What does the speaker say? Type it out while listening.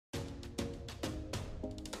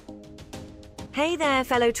Hey there,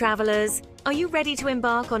 fellow travelers! Are you ready to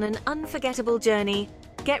embark on an unforgettable journey?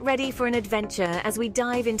 Get ready for an adventure as we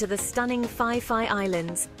dive into the stunning Phi Phi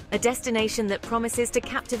Islands, a destination that promises to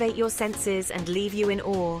captivate your senses and leave you in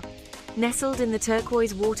awe. Nestled in the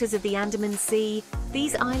turquoise waters of the Andaman Sea,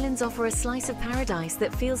 these islands offer a slice of paradise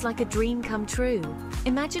that feels like a dream come true.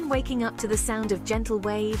 Imagine waking up to the sound of gentle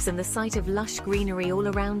waves and the sight of lush greenery all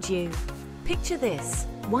around you. Picture this: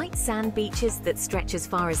 white sand beaches that stretch as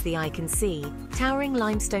far as the eye can see, towering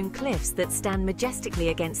limestone cliffs that stand majestically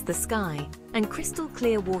against the sky, and crystal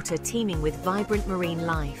clear water teeming with vibrant marine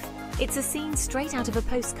life. It's a scene straight out of a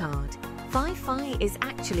postcard. Phi Phi is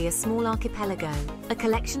actually a small archipelago, a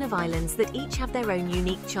collection of islands that each have their own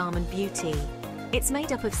unique charm and beauty. It's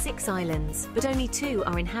made up of 6 islands, but only 2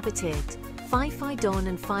 are inhabited: Phi Phi Don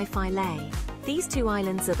and Phi Phi Lay. These 2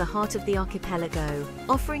 islands are the heart of the archipelago,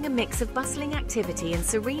 offering a mix of bustling activity and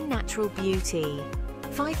serene natural beauty.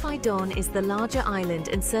 Phi Phi Don is the larger island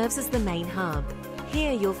and serves as the main hub.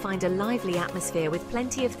 Here you'll find a lively atmosphere with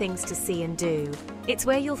plenty of things to see and do. It's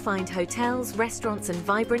where you'll find hotels, restaurants and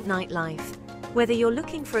vibrant nightlife. Whether you're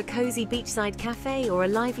looking for a cozy beachside cafe or a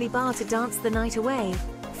lively bar to dance the night away,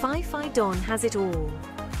 Phi Phi Don has it all.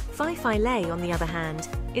 Phi Phi Lay, on the other hand,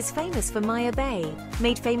 is famous for Maya Bay,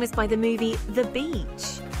 made famous by the movie The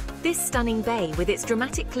Beach. This stunning bay, with its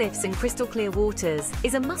dramatic cliffs and crystal clear waters,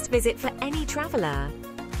 is a must-visit for any traveler.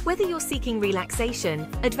 Whether you're seeking relaxation,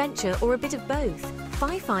 adventure or a bit of both,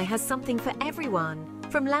 Phi Phi has something for everyone.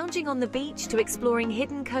 From lounging on the beach to exploring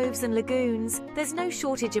hidden coves and lagoons, there's no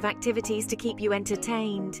shortage of activities to keep you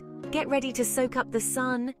entertained. Get ready to soak up the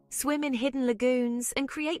sun, swim in hidden lagoons, and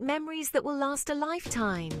create memories that will last a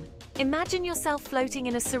lifetime. Imagine yourself floating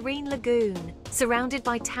in a serene lagoon, surrounded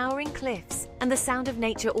by towering cliffs and the sound of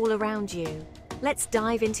nature all around you. Let's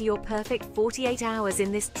dive into your perfect 48 hours in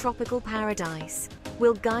this tropical paradise.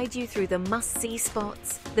 We'll guide you through the must-see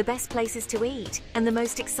spots, the best places to eat, and the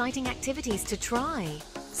most exciting activities to try.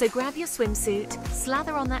 So grab your swimsuit,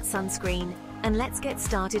 slather on that sunscreen, and let's get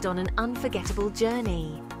started on an unforgettable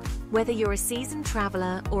journey. Whether you're a seasoned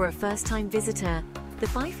traveler or a first-time visitor, the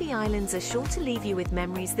Phi Phi Islands are sure to leave you with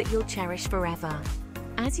memories that you'll cherish forever.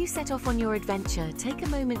 As you set off on your adventure, take a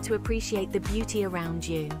moment to appreciate the beauty around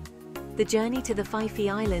you. The journey to the Phi Phi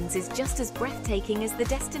Islands is just as breathtaking as the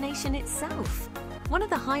destination itself. One of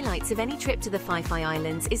the highlights of any trip to the Phi Phi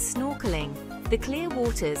Islands is snorkeling. The clear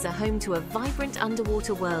waters are home to a vibrant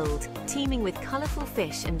underwater world, teeming with colorful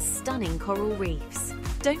fish and stunning coral reefs.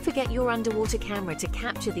 Don't forget your underwater camera to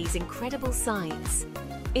capture these incredible sights.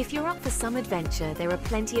 If you're up for some adventure, there are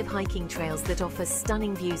plenty of hiking trails that offer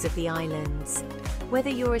stunning views of the islands.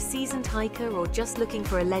 Whether you're a seasoned hiker or just looking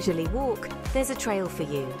for a leisurely walk, there's a trail for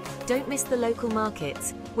you. Don't miss the local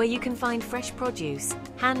markets, where you can find fresh produce,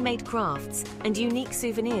 handmade crafts, and unique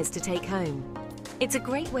souvenirs to take home. It's a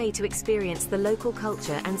great way to experience the local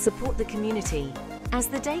culture and support the community. As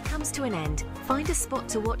the day comes to an end, find a spot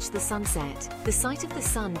to watch the sunset. The sight of the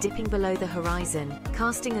sun dipping below the horizon,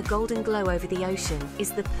 casting a golden glow over the ocean,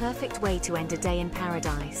 is the perfect way to end a day in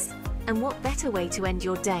paradise. And what better way to end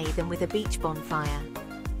your day than with a beach bonfire?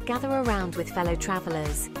 Gather around with fellow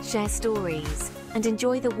travelers, share stories, and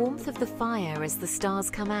enjoy the warmth of the fire as the stars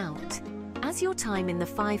come out. As your time in the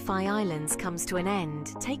Phi Phi Islands comes to an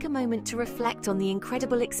end, take a moment to reflect on the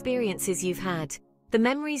incredible experiences you've had. The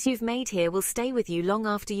memories you've made here will stay with you long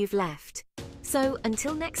after you've left. So,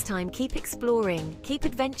 until next time, keep exploring, keep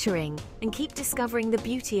adventuring, and keep discovering the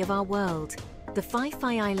beauty of our world. The Phi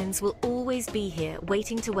Phi Islands will always be here,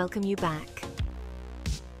 waiting to welcome you back.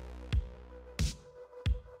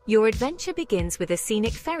 Your adventure begins with a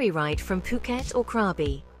scenic ferry ride from Phuket or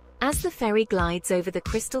Krabi. As the ferry glides over the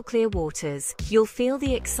crystal clear waters, you'll feel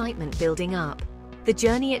the excitement building up. The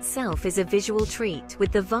journey itself is a visual treat,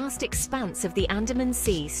 with the vast expanse of the Andaman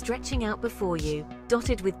Sea stretching out before you,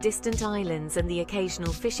 dotted with distant islands and the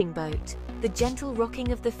occasional fishing boat. The gentle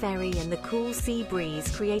rocking of the ferry and the cool sea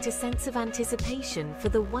breeze create a sense of anticipation for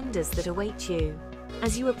the wonders that await you.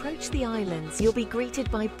 As you approach the islands, you'll be greeted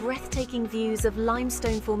by breathtaking views of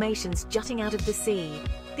limestone formations jutting out of the sea.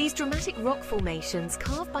 These dramatic rock formations,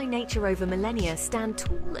 carved by nature over millennia, stand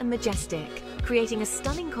tall and majestic, creating a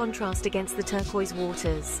stunning contrast against the turquoise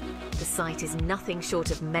waters. The sight is nothing short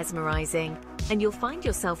of mesmerizing, and you'll find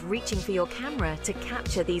yourself reaching for your camera to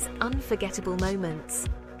capture these unforgettable moments.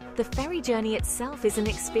 The ferry journey itself is an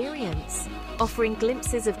experience, offering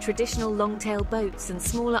glimpses of traditional longtail boats and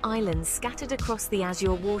smaller islands scattered across the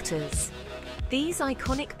azure waters. These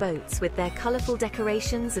iconic boats, with their colorful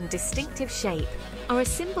decorations and distinctive shape, are a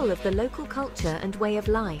symbol of the local culture and way of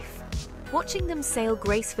life. Watching them sail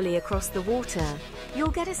gracefully across the water,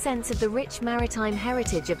 you'll get a sense of the rich maritime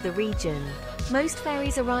heritage of the region. Most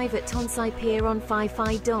ferries arrive at Tonsai Pier on Phi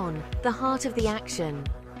Phi Don, the heart of the action.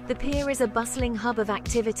 The pier is a bustling hub of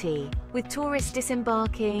activity, with tourists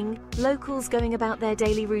disembarking, locals going about their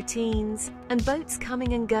daily routines, and boats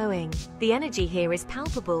coming and going. The energy here is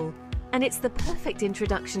palpable, and it's the perfect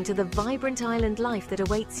introduction to the vibrant island life that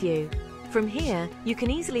awaits you. From here, you can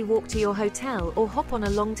easily walk to your hotel or hop on a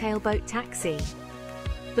long-tail boat taxi.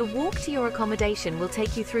 The walk to your accommodation will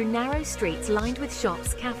take you through narrow streets lined with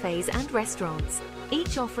shops, cafes, and restaurants,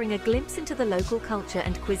 each offering a glimpse into the local culture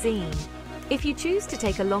and cuisine. If you choose to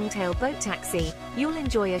take a long-tail boat taxi, you'll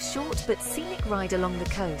enjoy a short but scenic ride along the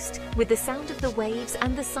coast, with the sound of the waves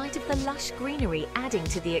and the sight of the lush greenery adding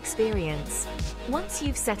to the experience. Once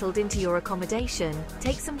you've settled into your accommodation,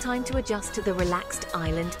 take some time to adjust to the relaxed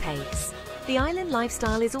island pace. The island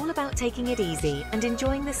lifestyle is all about taking it easy and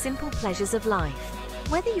enjoying the simple pleasures of life.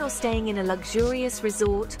 Whether you're staying in a luxurious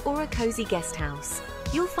resort or a cozy guest house,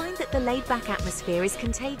 you'll find that the laid-back atmosphere is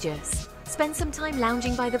contagious. Spend some time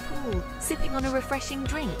lounging by the pool, sipping on a refreshing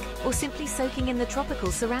drink, or simply soaking in the tropical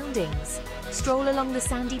surroundings. Stroll along the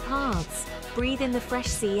sandy paths, breathe in the fresh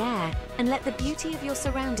sea air, and let the beauty of your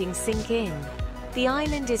surroundings sink in. The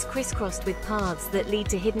island is crisscrossed with paths that lead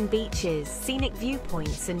to hidden beaches, scenic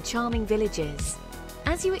viewpoints, and charming villages.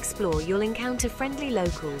 As you explore, you'll encounter friendly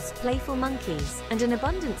locals, playful monkeys, and an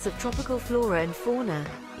abundance of tropical flora and fauna.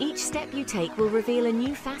 Each step you take will reveal a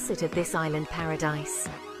new facet of this island paradise.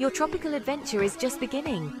 Your tropical adventure is just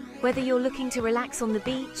beginning. Whether you're looking to relax on the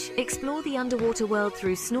beach, explore the underwater world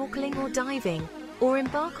through snorkeling or diving, or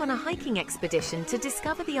embark on a hiking expedition to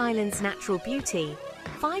discover the island's natural beauty,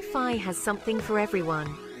 Phi Phi has something for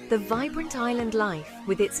everyone. The vibrant island life,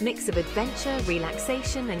 with its mix of adventure,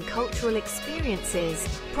 relaxation, and cultural experiences,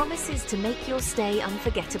 promises to make your stay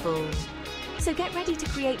unforgettable. So get ready to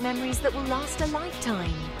create memories that will last a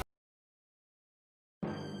lifetime.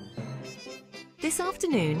 This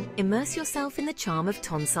afternoon, immerse yourself in the charm of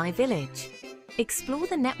Tonsai Village. Explore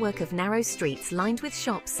the network of narrow streets lined with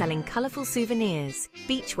shops selling colourful souvenirs,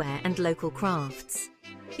 beachwear, and local crafts.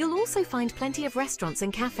 You'll also find plenty of restaurants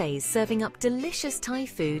and cafes serving up delicious Thai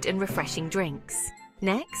food and refreshing drinks.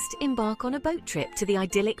 Next, embark on a boat trip to the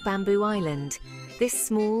idyllic Bamboo Island. This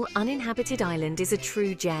small, uninhabited island is a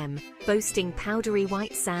true gem, boasting powdery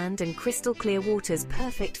white sand and crystal clear waters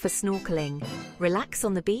perfect for snorkeling. Relax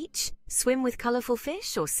on the beach, swim with colourful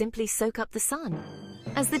fish, or simply soak up the sun.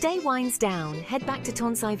 As the day winds down, head back to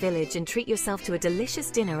Tonsai Village and treat yourself to a delicious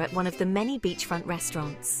dinner at one of the many beachfront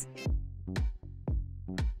restaurants.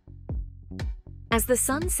 As the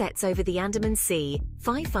sun sets over the Andaman Sea,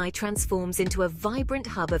 Phi Phi transforms into a vibrant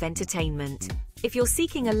hub of entertainment. If you're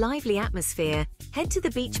seeking a lively atmosphere, head to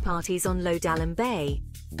the beach parties on Lodalam Bay.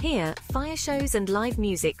 Here, fire shows and live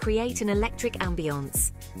music create an electric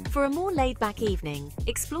ambience. For a more laid-back evening,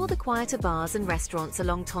 explore the quieter bars and restaurants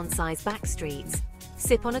along Tonsai's back streets.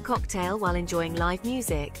 Sip on a cocktail while enjoying live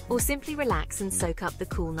music, or simply relax and soak up the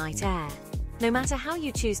cool night air. No matter how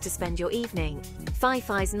you choose to spend your evening, Phi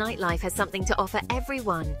Phi's nightlife has something to offer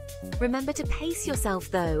everyone. Remember to pace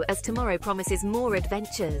yourself though, as tomorrow promises more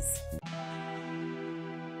adventures.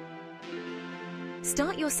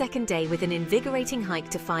 Start your second day with an invigorating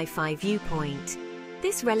hike to Phi Phi Viewpoint.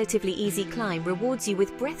 This relatively easy climb rewards you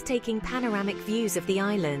with breathtaking panoramic views of the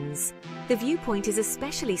islands. The viewpoint is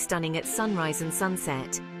especially stunning at sunrise and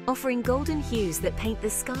sunset, offering golden hues that paint the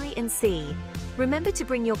sky and sea. Remember to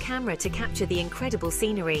bring your camera to capture the incredible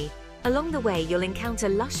scenery. Along the way, you'll encounter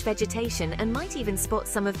lush vegetation and might even spot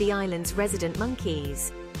some of the island's resident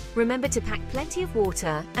monkeys. Remember to pack plenty of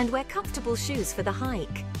water and wear comfortable shoes for the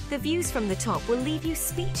hike. The views from the top will leave you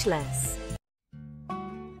speechless.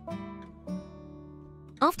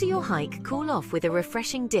 After your hike, cool off with a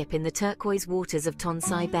refreshing dip in the turquoise waters of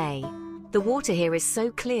Tonsai Bay. The water here is so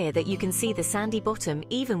clear that you can see the sandy bottom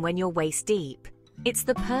even when you're waist deep. It's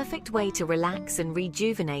the perfect way to relax and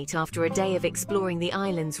rejuvenate after a day of exploring the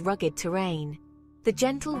island's rugged terrain. The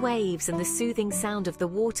gentle waves and the soothing sound of the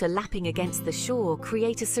water lapping against the shore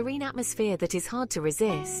create a serene atmosphere that is hard to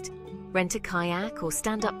resist. Rent a kayak or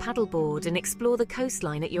stand-up paddleboard and explore the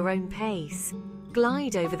coastline at your own pace.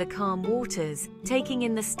 Glide over the calm waters, taking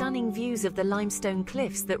in the stunning views of the limestone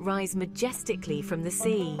cliffs that rise majestically from the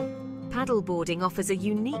sea. Paddleboarding offers a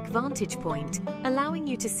unique vantage point, allowing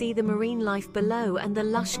you to see the marine life below and the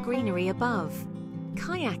lush greenery above.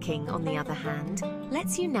 Kayaking, on the other hand,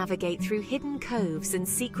 lets you navigate through hidden coves and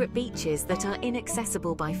secret beaches that are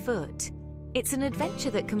inaccessible by foot. It's an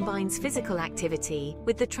adventure that combines physical activity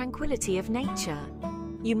with the tranquility of nature.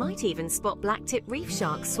 You might even spot blacktip reef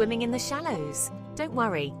sharks swimming in the shallows. Don't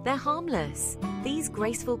worry, they're harmless. These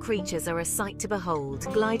graceful creatures are a sight to behold,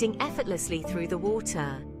 gliding effortlessly through the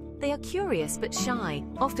water. They are curious but shy,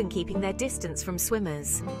 often keeping their distance from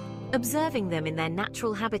swimmers. Observing them in their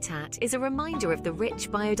natural habitat is a reminder of the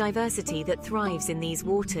rich biodiversity that thrives in these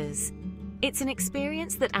waters. It's an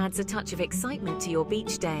experience that adds a touch of excitement to your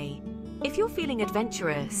beach day. If you're feeling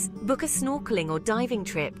adventurous, book a snorkeling or diving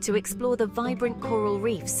trip to explore the vibrant coral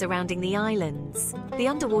reefs surrounding the islands. The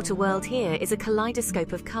underwater world here is a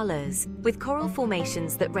kaleidoscope of colors, with coral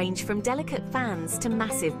formations that range from delicate fans to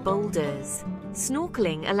massive boulders.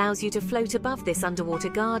 Snorkeling allows you to float above this underwater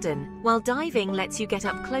garden, while diving lets you get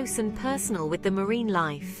up close and personal with the marine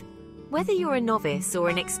life. Whether you're a novice or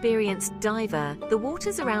an experienced diver, the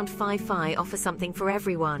waters around Phi Phi offer something for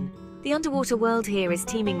everyone. The underwater world here is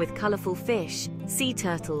teeming with colorful fish, sea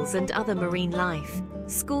turtles, and other marine life.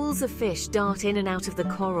 Schools of fish dart in and out of the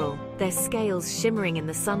coral, their scales shimmering in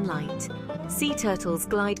the sunlight. Sea turtles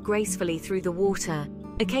glide gracefully through the water,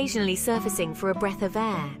 occasionally surfacing for a breath of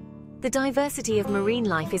air. The diversity of marine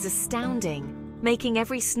life is astounding, making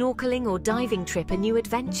every snorkeling or diving trip a new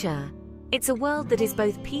adventure. It's a world that is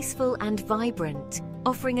both peaceful and vibrant,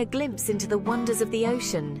 offering a glimpse into the wonders of the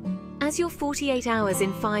ocean. As your 48 hours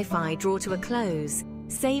in Phi Phi draw to a close,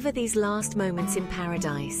 savor these last moments in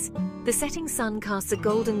paradise. The setting sun casts a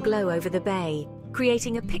golden glow over the bay,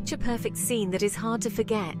 creating a picture-perfect scene that is hard to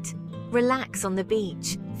forget. Relax on the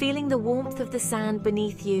beach, feeling the warmth of the sand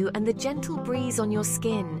beneath you and the gentle breeze on your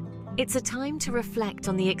skin. It's a time to reflect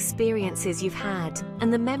on the experiences you've had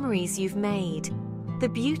and the memories you've made. The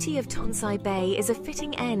beauty of Tonsai Bay is a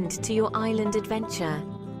fitting end to your island adventure.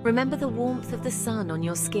 Remember the warmth of the sun on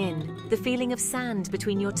your skin, the feeling of sand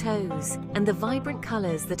between your toes, and the vibrant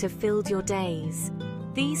colors that have filled your days.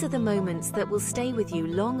 These are the moments that will stay with you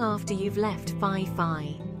long after you've left Phi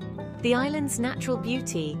Phi. The island's natural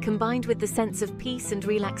beauty, combined with the sense of peace and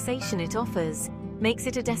relaxation it offers, makes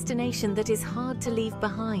it a destination that is hard to leave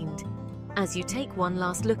behind. As you take one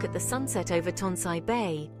last look at the sunset over Tonsai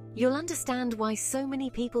Bay, you'll understand why so many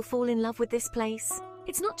people fall in love with this place.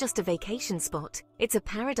 It's not just a vacation spot, it's a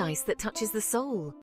paradise that touches the soul.